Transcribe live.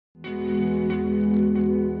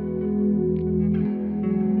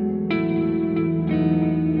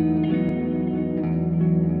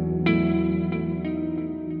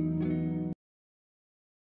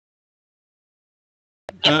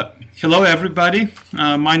Hello everybody,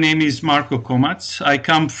 my name is Marko Komac. I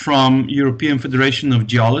come from European Federation of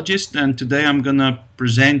Geologists, and today I'm going to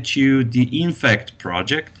present you the InFact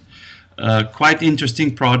project, quite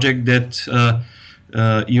interesting project that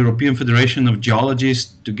European Federation of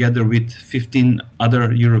Geologists together with 15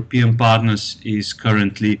 other European partners is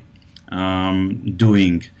currently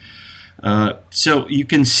doing. So you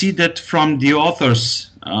can see that from the authors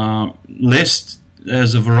list.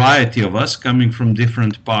 There's a variety of us coming from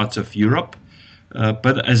different parts of Europe,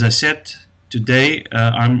 but as I said, today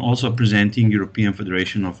I'm also presenting European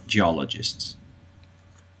Federation of Geologists.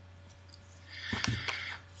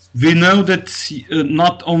 We know that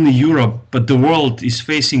not only Europe but the world is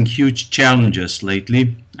facing huge challenges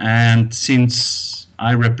lately, and since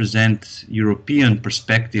I represent European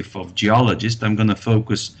perspective of geologists, I'm going to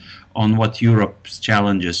focus on what Europe's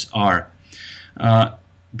challenges are.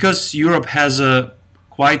 Because Europe has a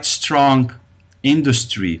quite strong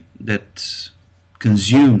industry that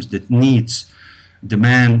consumes, that needs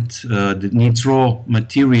demand, that needs raw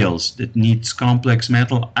materials, that needs complex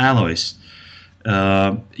metal alloys.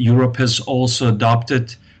 Europe has also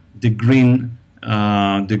adopted the Green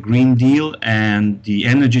Deal and the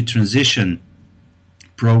energy transition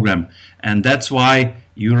program, and that's why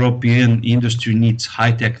European industry needs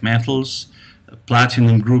high-tech metals,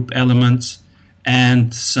 platinum group elements,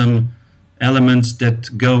 and some elements that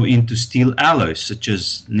go into steel alloys such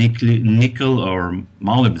as nickel or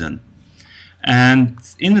molybdenum. And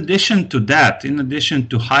in addition to that, in addition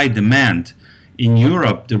to high demand, in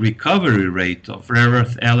Europe the recovery rate of rare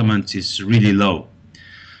earth elements is really low.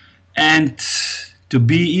 And to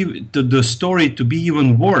the story to be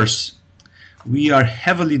even worse, we are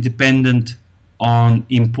heavily dependent on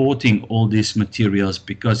importing all these materials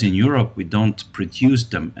because in Europe we don't produce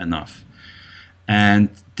them enough. And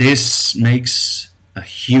this makes a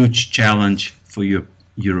huge challenge for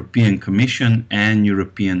European Commission and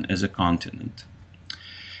European as a continent.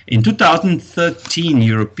 In 2013,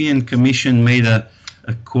 European Commission made a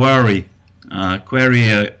query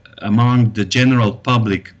among the general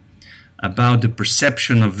public about the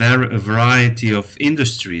perception of a variety of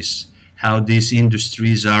industries, how these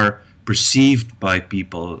industries are perceived by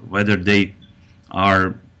people, whether they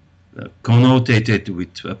are connotated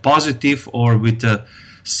with a positive or with a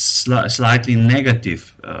slightly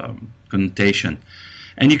negative connotation.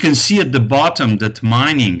 And you can see at the bottom that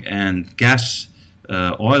mining and gas,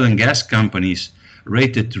 oil and gas companies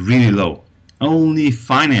rated really low. Only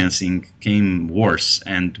financing came worse,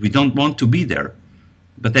 and we don't want to be there,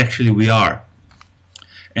 but actually we are.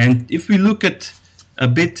 And if we look at a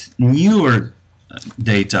bit newer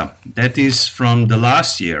data, that is from the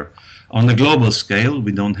last year, on a global scale,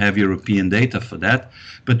 we don't have European data for that,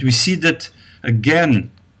 but we see that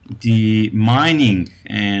again the mining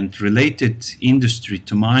and related industry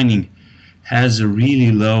to mining has a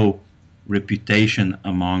really low reputation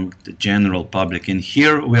among the general public. And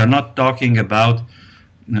here we are not talking about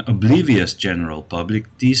oblivious general public.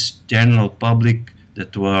 This general public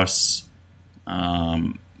that was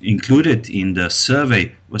included in the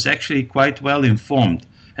survey was actually quite well informed,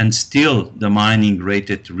 and still the mining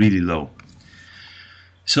rated really low.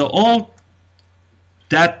 So all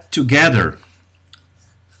that together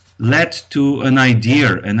led to an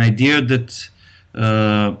idea that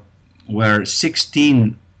where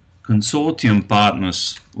 16 consortium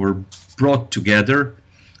partners were brought together,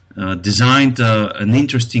 designed an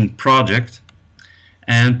interesting project,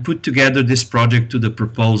 and put together this project to the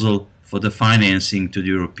proposal for the financing to the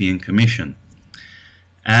European Commission.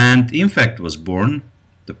 And InFact was born.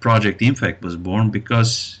 The project InFact was born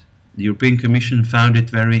because the European Commission found it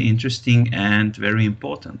very interesting and very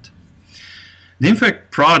important. The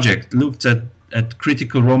InFact project looked at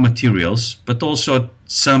critical raw materials, but also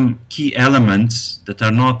some key elements that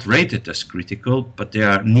are not rated as critical, but they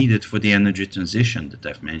are needed for the energy transition that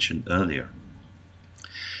I've mentioned earlier.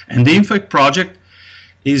 And the InFact project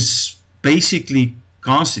is basically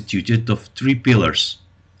constituted of three pillars.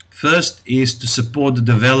 First is to support the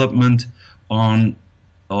development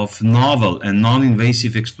of novel and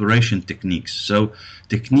non-invasive exploration techniques. So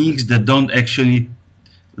techniques that don't actually,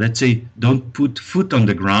 let's say, don't put foot on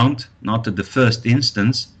the ground, not at the first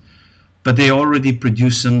instance, but they already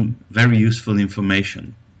produce some very useful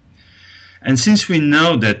information. And since we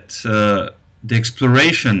know that the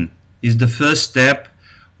exploration is the first step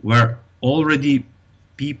where already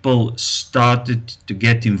people started to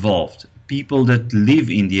get involved, people that live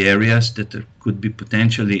in the areas that could be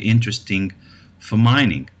potentially interesting for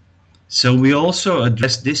mining. So we also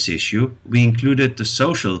addressed this issue. We included the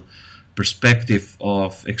social perspective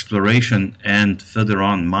of exploration and further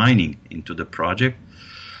on mining into the project.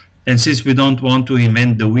 And since we don't want to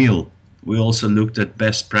invent the wheel, we also looked at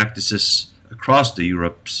best practices across the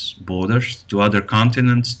Europe's borders to other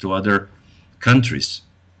continents, to other countries.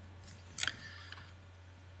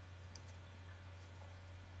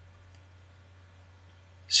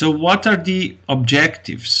 So what are the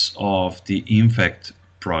objectives of the INFACT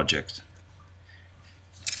project?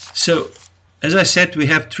 So, as I said, we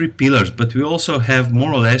have three pillars, but we also have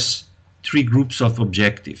more or less three groups of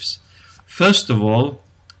objectives. First of all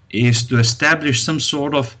is to establish some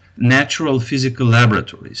sort of natural physical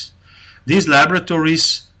laboratories. These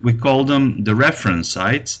laboratories, we call them the reference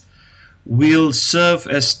sites, will serve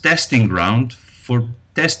as testing ground for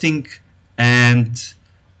testing and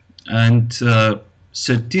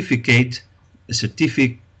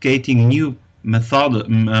certificating new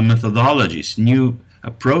methodologies, new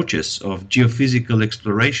approaches of geophysical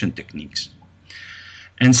exploration techniques.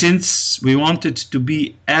 And since we wanted to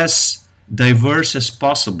be as diverse as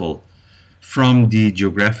possible from the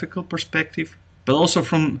geographical perspective, but also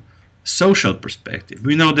from social perspective,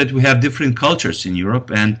 we know that we have different cultures in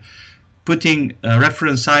Europe, and putting a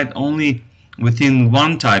reference site only within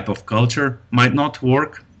one type of culture might not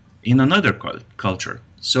work in another culture.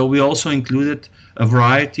 So we also included a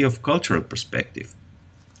variety of cultural perspective.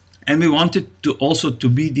 And we wanted to also to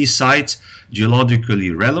be these sites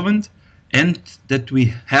geologically relevant, and that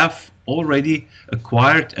we have already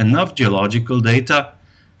acquired enough geological data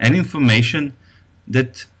and information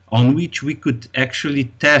that on which we could actually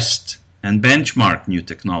test and benchmark new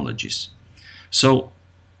technologies. So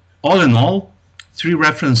all in all, three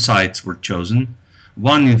reference sites were chosen.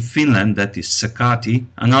 One in Finland, that is Sakati,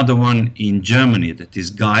 another one in Germany, that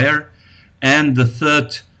is Geyr, and the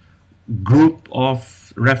third group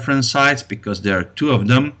of reference sites, because there are two of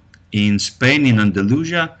them, in Spain, in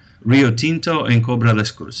Andalusia, Rio Tinto and Cobra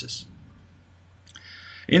las Cruces.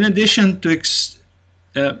 In addition to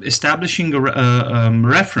establishing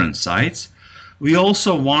reference sites, we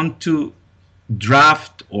also want to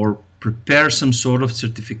draft or prepare some sort of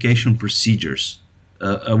certification procedures,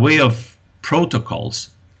 a way of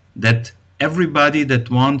protocols that everybody that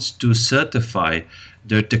wants to certify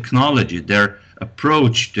their technology, their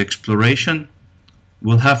approach to exploration,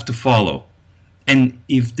 will have to follow. And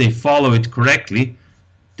if they follow it correctly,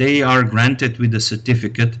 they are granted with a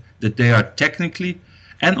certificate that they are technically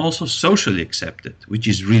and also socially accepted, which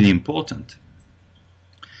is really important.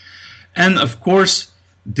 And of course,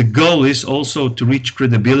 the goal is also to reach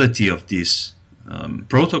credibility of these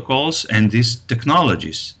protocols and these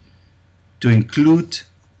technologies, to include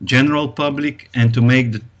general public and to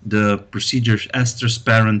make the procedures as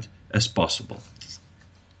transparent as possible.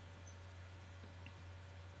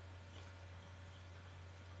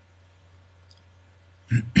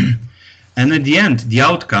 And at the end, the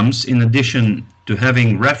outcomes, in addition to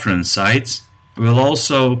having reference sites, will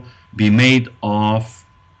also be made of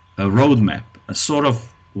a roadmap, a sort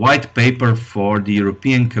of white paper for the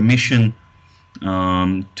European Commission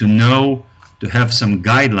to know, to have some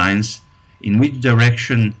guidelines in which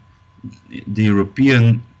direction the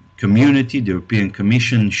European community, the European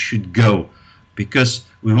Commission should go, because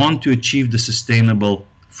we want to achieve the sustainable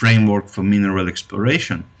framework for mineral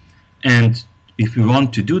exploration. And if we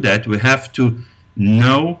want to do that, we have to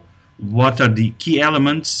know what are the key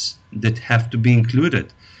elements that have to be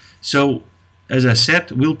included. So, as I said,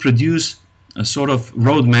 we'll produce a sort of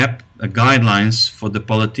roadmap, guidelines for the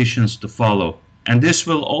politicians to follow. And this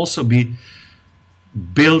will also be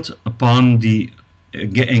built upon the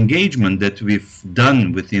engagement that we've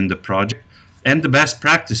done within the project and the best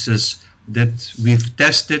practices that we've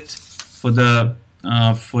tested for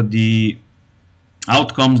the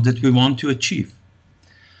outcomes that we want to achieve.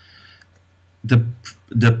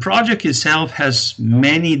 The project itself has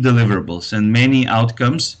many deliverables and many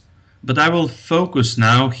outcomes, but I will focus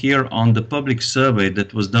now here on the public survey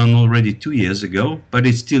that was done already 2 years ago, but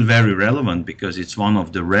it's still very relevant because it's one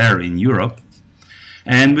of the rare in Europe.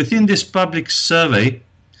 And within this public survey,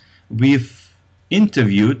 we've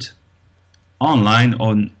interviewed online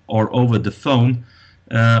or over the phone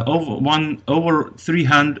over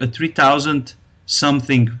 3,000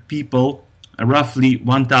 something people, roughly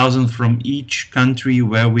 1,000 from each country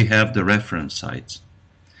where we have the reference sites.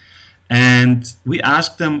 And we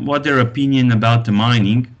asked them what their opinion about the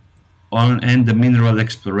mining and the mineral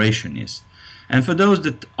exploration is. And for those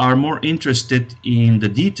that are more interested in the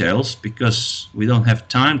details, because we don't have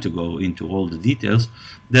time to go into all the details,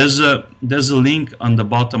 there's a link on the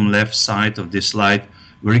bottom left side of this slide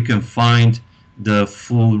where you can find the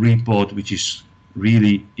full report, which is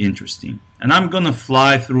really interesting. And I'm going to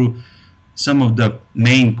fly through some of the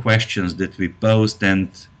main questions that we posed and,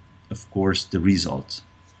 of course, the results.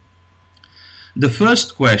 The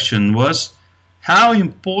first question was, how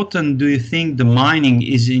important do you think the mining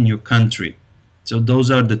is in your country? So those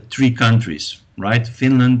are the three countries, right?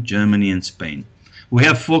 Finland, Germany, and Spain. We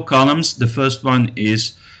have four columns. The first one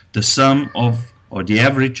is the sum of, or the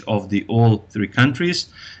average of the all three countries.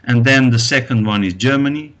 And then the second one is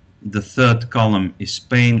Germany. The third column is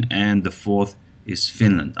Spain, and the fourth is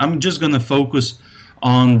Finland. I'm just going to focus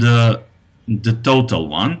on the total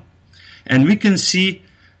one. And we can see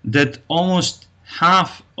that almost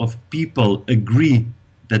half of people agree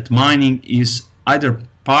that mining is either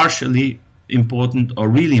partially important or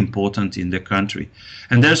really important in the country.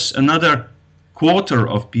 And there's another quarter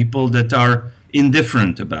of people that are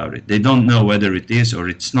indifferent about it. They don't know whether it is or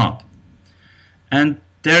it's not. And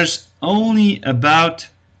there's only about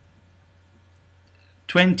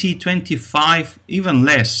 20, 25, even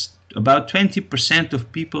less, about 20%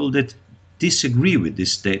 of people that disagree with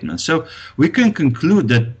this statement. So we can conclude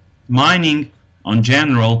that mining in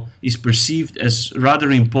general is perceived as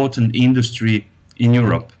rather important industry in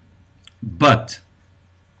Europe. But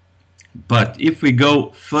if we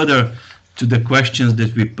go further to the questions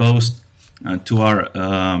that we posed to our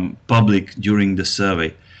public during the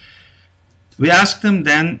survey, we asked them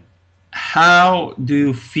then, how do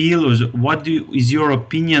you feel, or what is your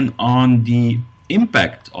opinion on the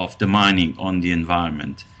impact of the mining on the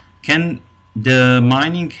environment? Can the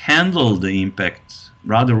mining handle the impact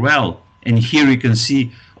rather well? And here you can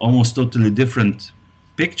see almost totally different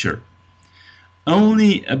picture.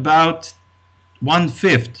 Only about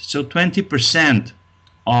 1/5, so 20%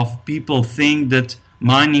 of people think that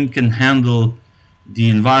mining can handle the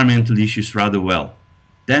environmental issues rather well.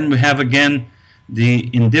 Then we have again the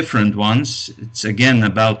indifferent ones. It's again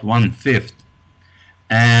about 1/5.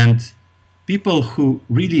 And people who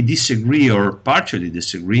really disagree or partially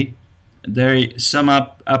disagree, they sum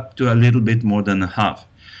up to a little bit more than a half.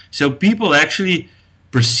 So people actually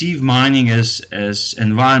perceive mining as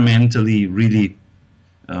environmentally really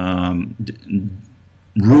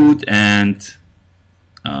rude and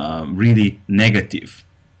really negative.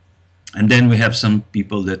 And then we have some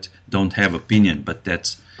people that don't have opinion, but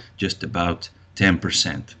that's just about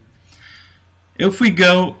 10%. If we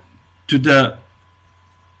go to the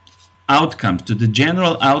outcomes, to the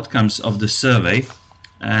general outcomes of the survey,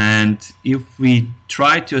 and if we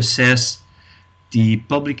try to assess the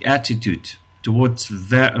public attitude towards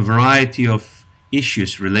a variety of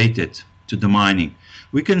issues related to the mining,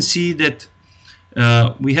 we can see that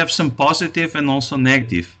we have some positive and also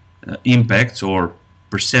negative impacts or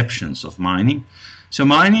perceptions of mining. So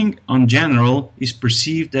mining in general is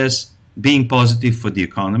perceived as being positive for the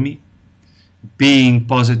economy, being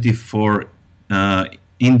positive for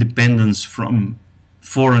independence from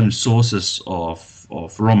foreign sources of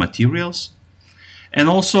raw materials, and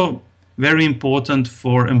also very important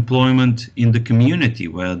for employment in the community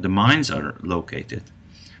where the mines are located.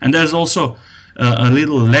 And there's also a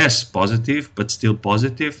little less positive, but still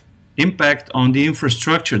positive, impact on the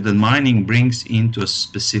infrastructure that mining brings into a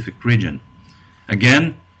specific region.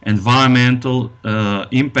 Again, environmental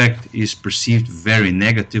impact is perceived very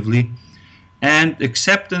negatively, and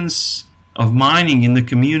acceptance of mining in the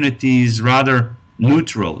community is rather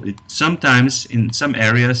neutral. It sometimes in some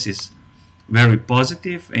areas is very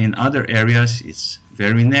positive, in other areas it's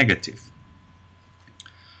very negative.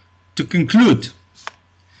 To conclude,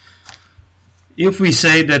 if we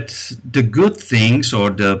say that the good things or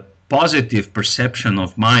the positive perception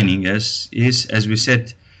of mining is, as we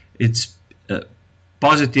said, it's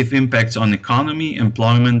positive impacts on economy,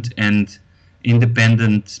 employment, and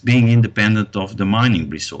being independent of the mining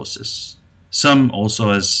resources. Some also,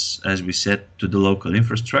 as we said, to the local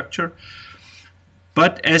infrastructure.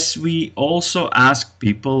 But as we also ask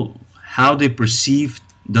people how they perceive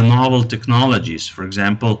the novel technologies, for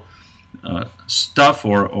example, stuff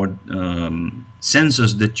or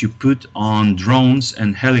sensors that you put on drones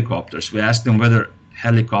and helicopters. We ask them whether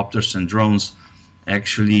helicopters and drones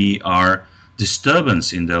actually are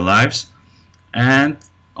disturbance in their lives, and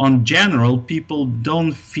on general people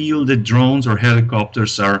don't feel that drones or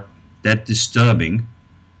helicopters are that disturbing.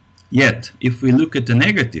 Yet if we look at the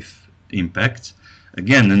negative impacts,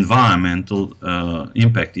 again environmental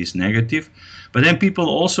impact is negative, but then people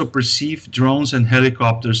also perceive drones and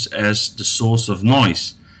helicopters as the source of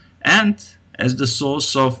noise and as the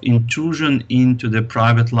source of intrusion into their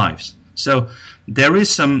private lives. So there is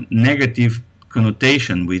some negative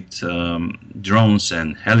connotation with drones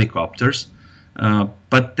and helicopters,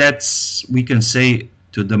 but that's, we can say,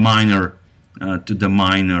 to the minor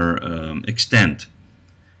extent.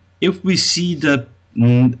 If we see the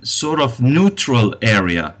sort of neutral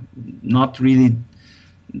area, not really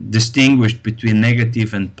distinguished between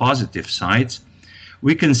negative and positive sides,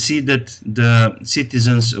 we can see that the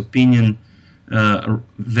citizens' opinion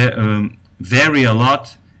vary a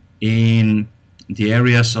lot in the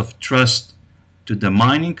areas of trust to the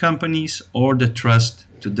mining companies or the trust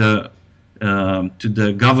to the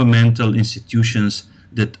governmental institutions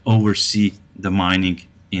that oversee the mining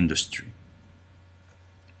industry.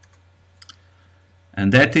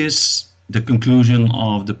 And that is the conclusion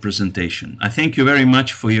of the presentation. I thank you very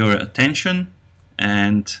much for your attention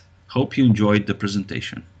and hope you enjoyed the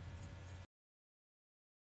presentation.